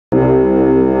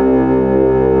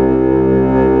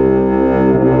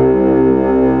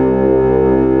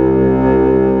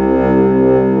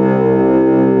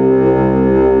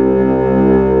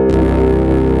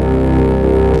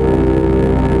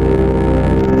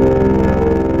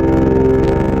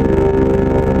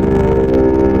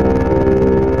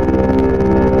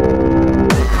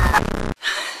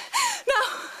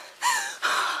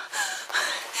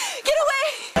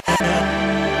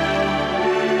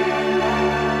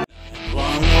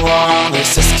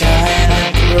This is kind of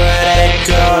where to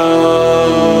go.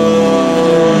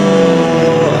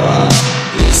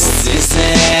 This is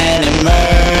an emergency.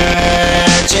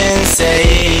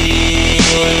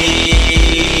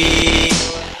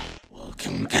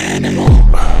 Welcome, animal.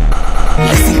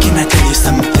 Listen, can I tell you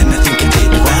something? I think I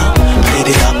did well. Played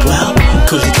it up well,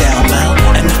 cooled it down well.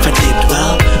 And if I did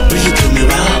well, will you do me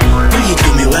well? Will you do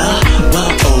me well?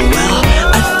 Well, oh well,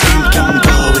 I think I'm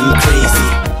going crazy.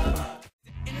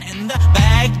 In the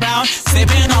background,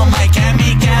 sipping on my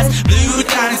Gummy gas, blue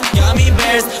tongues, gummy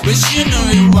bears. Wish you knew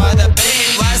you were the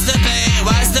babe. What's the babe?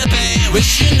 What's the babe?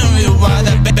 Wish you knew you were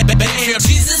the babe.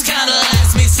 Jesus kinda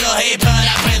likes me, so he put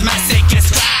up with my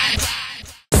sickest crime.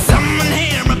 Someone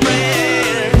hear my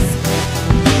prayers.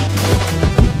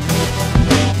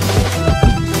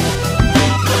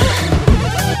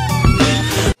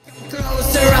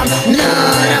 Closer, I'm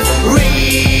not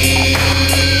afraid.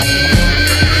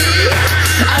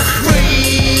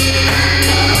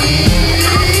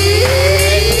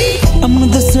 I'm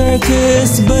at the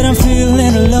circus, but I'm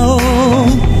feeling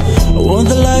alone. When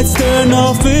the lights turn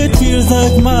off, it feels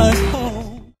like my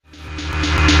home.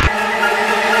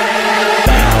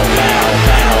 Bow, bow,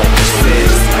 bow, this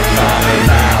is my calling.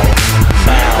 Bow,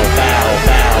 bow, bow,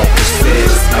 bow, this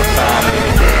is my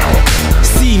calling.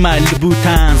 See my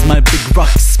Louboutins, my big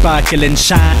rocks sparkle and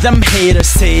shine. Them haters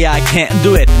say I can't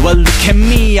do it. Well, look at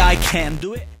me, I can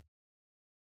do it.